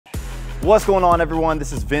What's going on, everyone?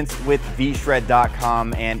 This is Vince with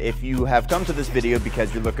VShred.com, and if you have come to this video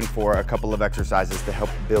because you're looking for a couple of exercises to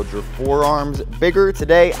help build your forearms bigger,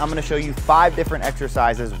 today I'm going to show you 5 different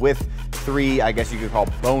exercises with 3, I guess you could call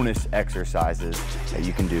bonus exercises that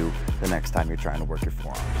you can do the next time you're trying to work your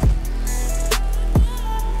forearms.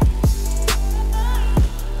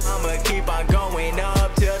 I'ma keep on going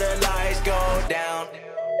up till the lights go down.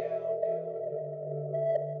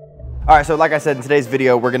 All right, so like I said, in today's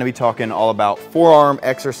video, we're gonna be talking all about forearm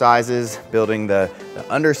exercises, building the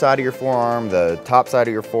underside of your forearm, the top side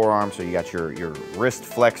of your forearm. So you got your wrist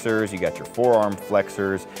flexors, you got your forearm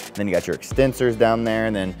flexors, then you got your extensors down there,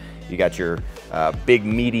 and then you got your big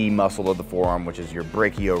meaty muscle of the forearm, which is your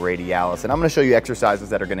brachioradialis. And I'm gonna show you exercises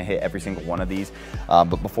that are gonna hit every single one of these.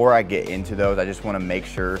 But before I get into those, I just wanna make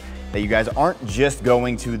sure that you guys aren't just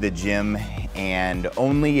going to the gym and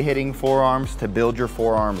only hitting forearms to build your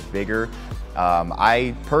forearms bigger.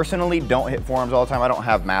 I personally don't hit forearms all the time. I don't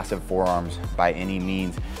have massive forearms by any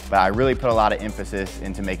means, but I really put a lot of emphasis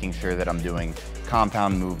into making sure that I'm doing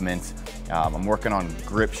compound movements. I'm working on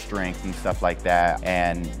grip strength and stuff like that.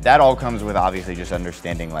 And that all comes with obviously just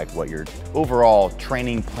understanding like what your overall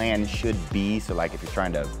training plan should be. So like if you're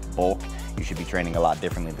trying to bulk, you should be training a lot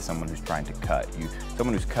differently than someone who's trying to cut.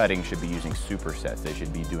 Someone who's cutting should be using supersets. They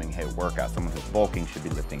should be doing HIIT workouts. Someone who's bulking should be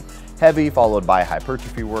lifting heavy, followed by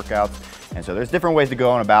hypertrophy workouts. And so there's different ways to go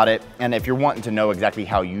on about it. And if you're wanting to know exactly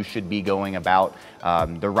how you should be going about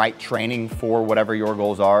the right training for whatever your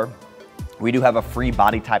goals are, we do have a free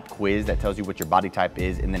body type quiz that tells you what your body type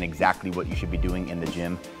is and then exactly what you should be doing in the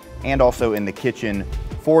gym and also in the kitchen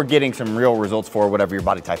for getting some real results for whatever your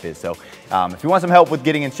body type is. So if you want some help with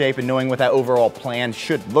getting in shape and knowing what that overall plan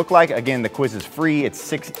should look like, again, the quiz is free. It's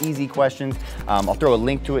 6 easy questions. I'll throw a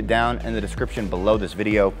link to it down in the description below this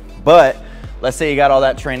video. But let's say you got all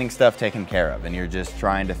that training stuff taken care of and you're just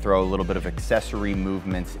trying to throw a little bit of accessory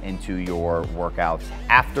movements into your workouts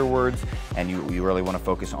afterwards, and you really want to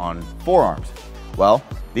focus on forearms. Well,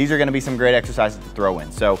 these are going to be some great exercises to throw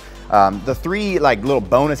in. So the 3 like little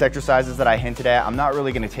bonus exercises that I hinted at, I'm not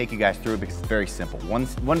really going to take you guys through it because it's very simple. One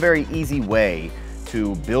very easy way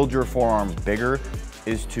to build your forearms bigger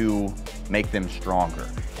is to make them stronger.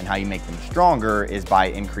 And how you make them stronger is by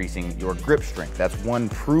increasing your grip strength. That's one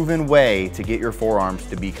proven way to get your forearms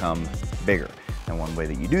to become bigger. And one way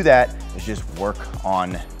that you do that is just work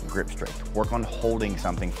on grip strength. Work on holding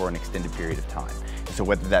something for an extended period of time. And so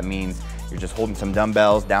whether that means you're just holding some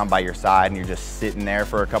dumbbells down by your side and you're just sitting there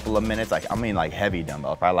for a couple of minutes, like heavy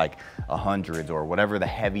dumbbells, probably like 100s or whatever the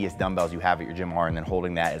heaviest dumbbells you have at your gym are, and then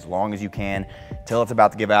holding that as long as you can till it's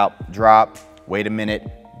about to give out, drop, wait a minute,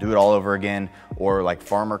 do it all over again. Or like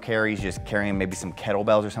farmer carries, just carrying maybe some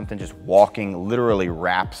kettlebells or something, just walking literally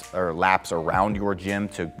laps around your gym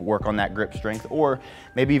to work on that grip strength, or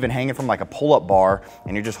maybe even hanging from like a pull-up bar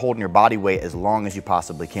and you're just holding your body weight as long as you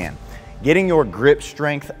possibly can. Getting your grip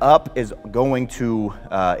strength up is going to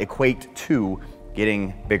equate to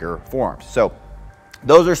getting bigger forearms. So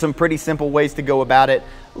those are some pretty simple ways to go about it.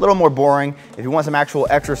 A little more boring. If you want some actual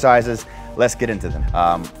exercises, let's get into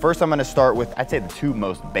them. First, I'm gonna start with, I'd say, the 2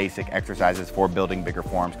 most basic exercises for building bigger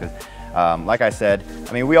forearms, because like I said,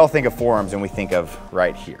 we all think of forearms and we think of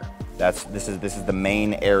right here. This is the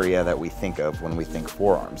main area that we think of when we think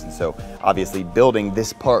forearms. And so obviously building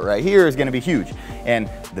this part right here is gonna be huge. And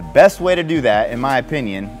the best way to do that, in my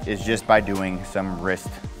opinion, is just by doing some wrist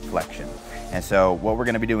flexion. And so what we're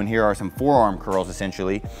gonna be doing here are some forearm curls,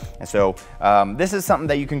 essentially. And so this is something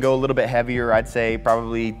that you can go a little bit heavier. I'd say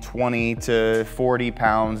probably 20 to 40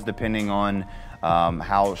 pounds, depending on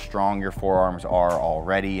how strong your forearms are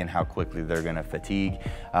already and how quickly they're gonna fatigue.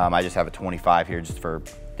 I just have a 25 here just for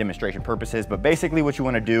demonstration purposes, but basically what you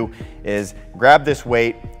wanna do is grab this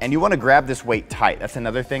weight, and you wanna grab this weight tight. That's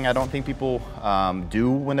another thing I don't think people do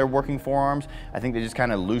when they're working forearms. I think they just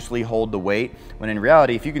kind of loosely hold the weight, when in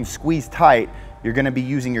reality, if you can squeeze tight, you're gonna be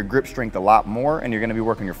using your grip strength a lot more, and you're gonna be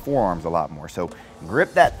working your forearms a lot more. So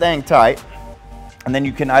grip that thing tight, and then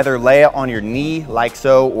you can either lay it on your knee like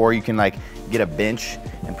so, or you can like get a bench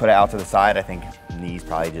and put it out to the side. I think knee's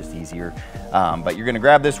probably just easier. But you're gonna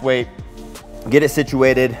grab this weight, get it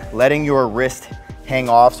situated, letting your wrist hang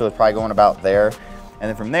off, so it's probably going about there. And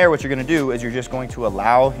then from there, what you're gonna do is you're just going to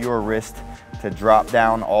allow your wrist to drop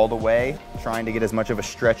down all the way, trying to get as much of a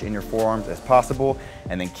stretch in your forearms as possible.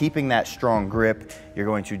 And then keeping that strong grip, you're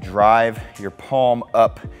going to drive your palm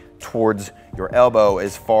up towards your elbow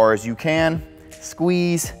as far as you can.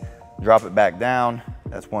 Squeeze, drop it back down.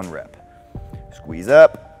 That's 1 rep. Squeeze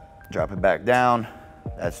up, drop it back down.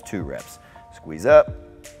 That's 2 reps. Squeeze up,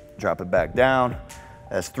 drop it back down.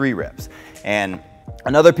 That's 3 reps. And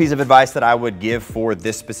Another piece of advice that I would give for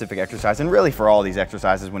this specific exercise, and really for all these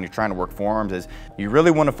exercises when you're trying to work forearms, is you really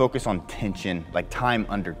want to focus on tension, like time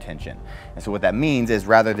under tension. And so what that means is,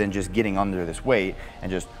 rather than just getting under this weight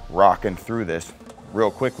and just rocking through this real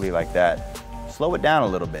quickly like that, slow it down a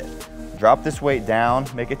little bit. Drop this weight down,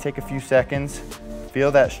 make it take a few seconds,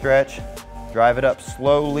 feel that stretch, drive it up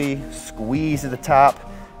slowly, squeeze to the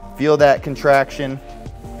top, feel that contraction,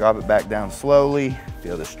 drop it back down slowly,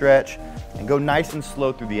 feel the stretch, and go nice and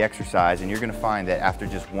slow through the exercise. And you're gonna find that after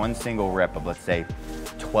just one single rep of, let's say,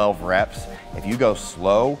 12 reps, if you go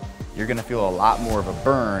slow, you're gonna feel a lot more of a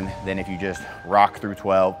burn than if you just rock through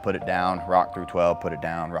 12, put it down, rock through 12, put it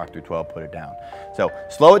down, rock through 12, put it down. So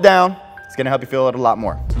slow it down, it's gonna help you feel it a lot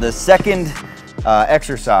more. The second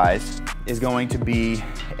exercise is going to be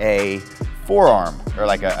a forearm, or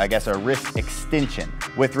like I guess a wrist extension.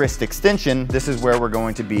 With wrist extension, this is where we're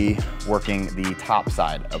going to be working the top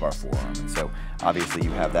side of our forearm. And so obviously you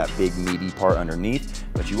have that big meaty part underneath,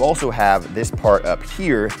 but you also have this part up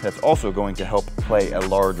here that's also going to help play a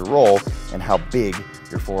large role in how big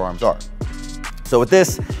your forearms are. So with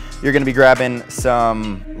this, you're gonna be grabbing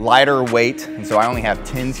some lighter weight. And so I only have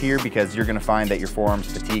 10s here because you're gonna find that your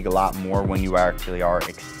forearms fatigue a lot more when you actually are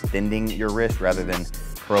extending your wrist rather than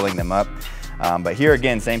curling them up. But here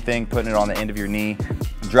again, same thing, putting it on the end of your knee,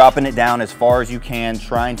 dropping it down as far as you can,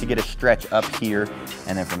 trying to get a stretch up here.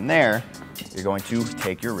 And then from there, you're going to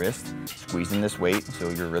take your wrist, squeezing this weight so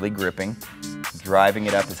you're really gripping, driving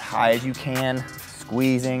it up as high as you can,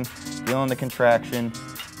 squeezing, feeling the contraction,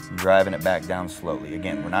 driving it back down slowly.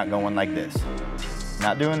 Again, we're not going like this.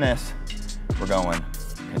 Not doing this. We're going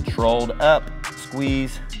controlled up,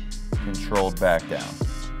 squeeze, controlled back down,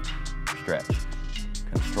 stretch.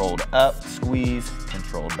 Controlled up, squeeze,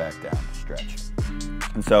 controlled back down, stretch.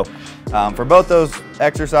 And so for both those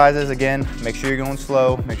exercises, again, make sure you're going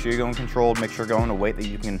slow, make sure you're going controlled, make sure you're going a weight that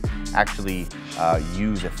you can actually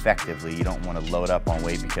use effectively. You don't want to load up on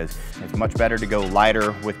weight, because it's much better to go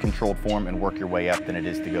lighter with controlled form and work your way up than it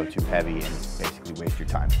is to go too heavy and basically waste your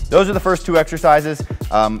time. Those are the first two exercises.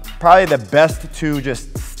 Probably the best two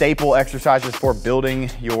just staple exercises for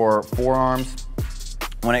building your forearms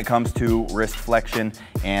when it comes to wrist flexion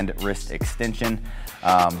and wrist extension.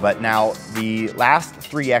 But now the last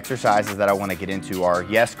three exercises that I want to get into are,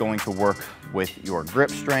 yes, going to work with your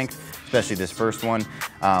grip strength, especially this first one,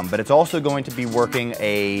 but it's also going to be working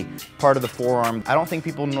a part of the forearm I don't think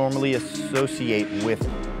people normally associate with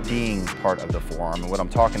being part of the forearm. And what I'm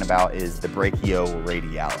talking about is the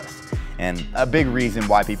brachioradialis. And a big reason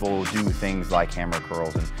why people do things like hammer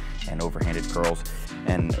curls and overhanded curls,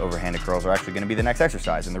 and overhanded curls are actually going to be the next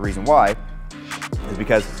exercise. And the reason why is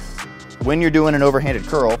because when you're doing an overhanded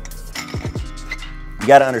curl, you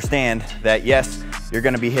got to understand that, yes, you're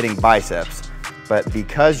going to be hitting biceps, but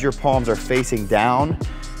because your palms are facing down,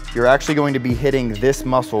 you're actually going to be hitting this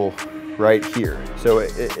muscle right here. So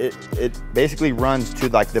it basically runs to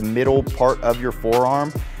like the middle part of your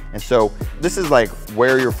forearm. And so this is like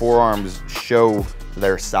where your forearms show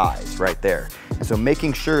their size right there. And so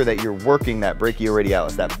making sure that you're working that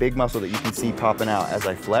brachioradialis, that big muscle that you can see popping out as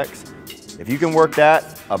I flex, if you can work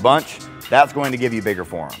that a bunch, that's going to give you bigger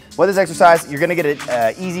forearm. With this exercise, you're gonna get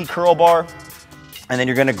an easy curl bar, and then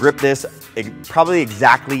you're gonna grip this probably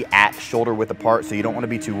exactly at shoulder width apart, so you don't wanna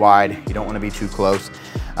be too wide, you don't wanna be too close.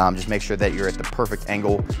 Just make sure that you're at the perfect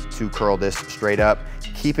angle to curl this straight up.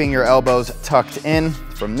 Keeping your elbows tucked in.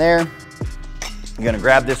 From there, you're gonna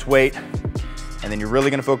grab this weight, and then you're really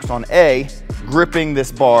gonna focus on gripping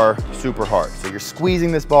this bar super hard. So you're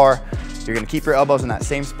squeezing this bar, you're gonna keep your elbows in that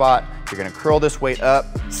same spot, you're gonna curl this weight up,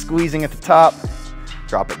 squeezing at the top,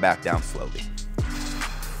 drop it back down slowly.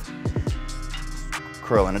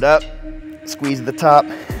 Curling it up, squeeze at the top,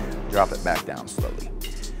 drop it back down slowly.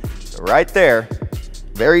 So right there,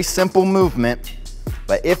 very simple movement,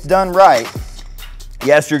 but if done right,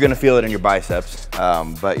 yes, you're gonna feel it in your biceps,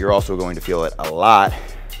 but you're also going to feel it a lot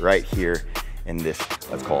right here in this,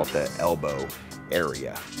 let's call it the elbow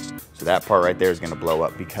area. So that part right there is gonna blow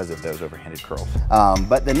up because of those overhanded curls.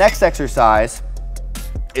 But the next exercise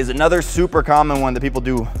is another super common one that people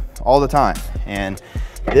do all the time. And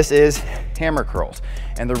this is hammer curls.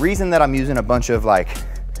 And the reason that I'm using a bunch of, like,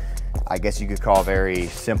 I guess you could call very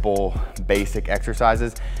simple, basic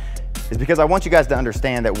exercises is because I want you guys to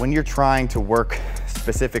understand that when you're trying to work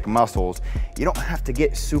specific muscles, you don't have to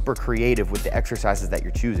get super creative with the exercises that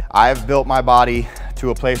you're choosing. I've built my body to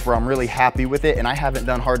a place where I'm really happy with it, and I haven't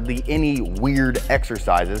done hardly any weird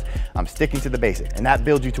exercises. I'm sticking to the basics, and that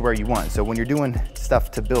builds you to where you want. So when you're doing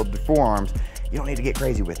stuff to build the forearms, you don't need to get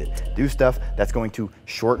crazy with it. Do stuff that's going to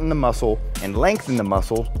shorten the muscle and lengthen the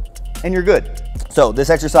muscle and you're good. So this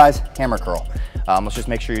exercise, hammer curl. Let's just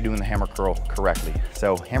make sure you're doing the hammer curl correctly.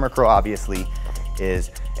 So hammer curl obviously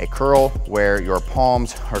is a curl where your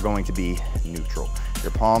palms are going to be neutral.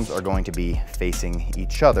 Your palms are going to be facing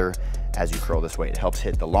each other as you curl this weight. It helps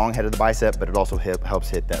hit the long head of the bicep, but it also helps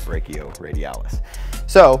hit that brachioradialis.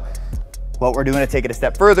 So what we're doing to take it a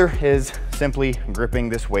step further is simply gripping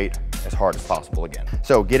this weight as hard as possible again.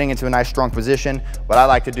 So getting into a nice strong position, what I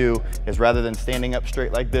like to do is rather than standing up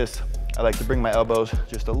straight like this, I like to bring my elbows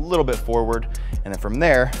just a little bit forward. And then from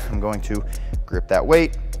there, I'm going to grip that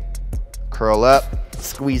weight, curl up,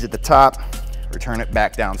 squeeze at the top, return it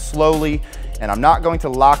back down slowly. And I'm not going to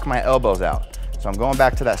lock my elbows out. So I'm going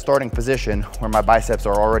back to that starting position where my biceps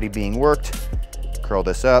are already being worked. Curl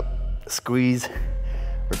this up, squeeze,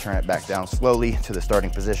 return it back down slowly to the starting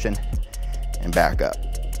position and back up.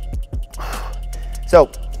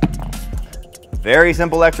 So, very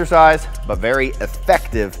simple exercise, but very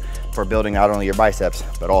effective for building not only your biceps,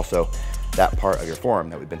 but also that part of your forearm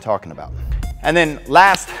that we've been talking about. And then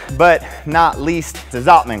last but not least, the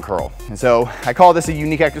Zottman curl. And so I call this a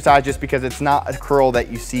unique exercise just because it's not a curl that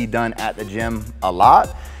you see done at the gym a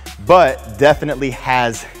lot, but definitely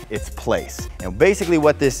has its place. And basically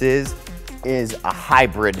what this is a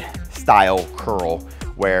hybrid style curl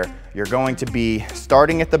where you're going to be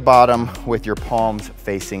starting at the bottom with your palms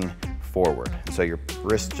facing forward. So your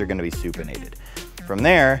wrists are gonna be supinated. From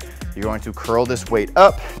there, you're going to curl this weight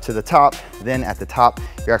up to the top. Then at the top,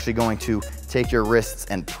 you're actually going to take your wrists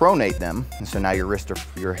and pronate them. And so now your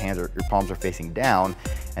palms are facing down.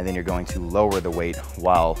 And then you're going to lower the weight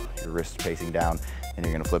while your wrists are facing down. And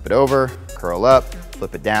you're gonna flip it over, curl up,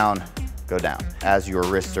 flip it down, go down. As your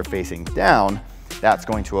wrists are facing down, that's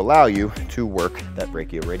going to allow you to work that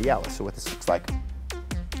brachioradialis. So what this looks like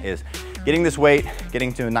is getting this weight,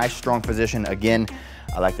 getting to a nice strong position. Again,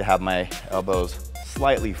 I like to have my elbows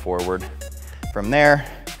slightly forward. From there,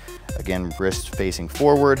 again, wrists facing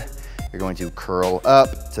forward. You're going to curl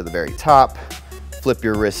up to the very top, flip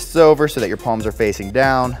your wrists over so that your palms are facing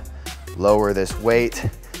down, lower this weight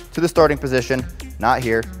to the starting position, not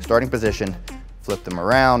here, starting position, flip them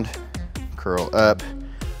around, curl up,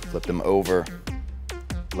 flip them over,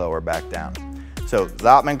 lower back down. So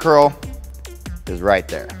Zottman curl is right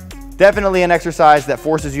there. Definitely an exercise that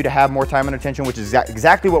forces you to have more time and attention, which is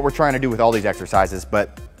exactly what we're trying to do with all these exercises,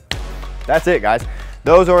 but that's it, guys.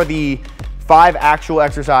 Those are the 5 actual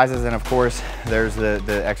exercises, and of course, there's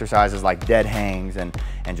the exercises like dead hangs and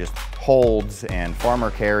just holds and farmer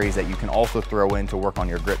carries that you can also throw in to work on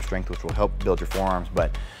your grip strength, which will help build your forearms.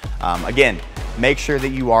 But again, make sure that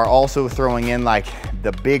you are also throwing in like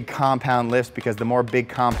the big compound lifts, because the more big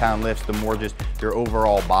compound lifts, the more just your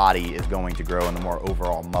overall body is going to grow and the more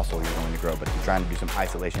overall muscle you're going to grow. But if you're trying to do some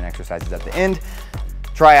isolation exercises at the end,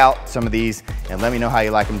 try out some of these and let me know how you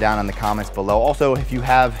like them down in the comments below. Also, if you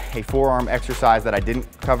have a forearm exercise that I didn't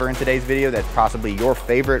cover in today's video that's possibly your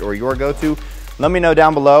favorite or your go-to, let me know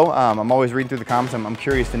down below. I'm always reading through the comments. I'm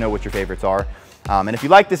curious to know what your favorites are. And if you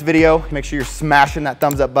like this video, make sure you're smashing that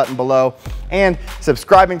thumbs up button below and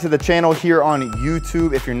subscribing to the channel here on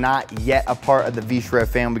YouTube if you're not yet a part of the VShred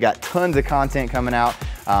fam. We got tons of content coming out,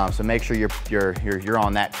 so make sure you're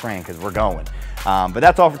on that train because we're going. But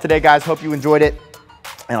that's all for today, guys. Hope you enjoyed it,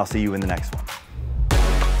 and I'll see you in the next one.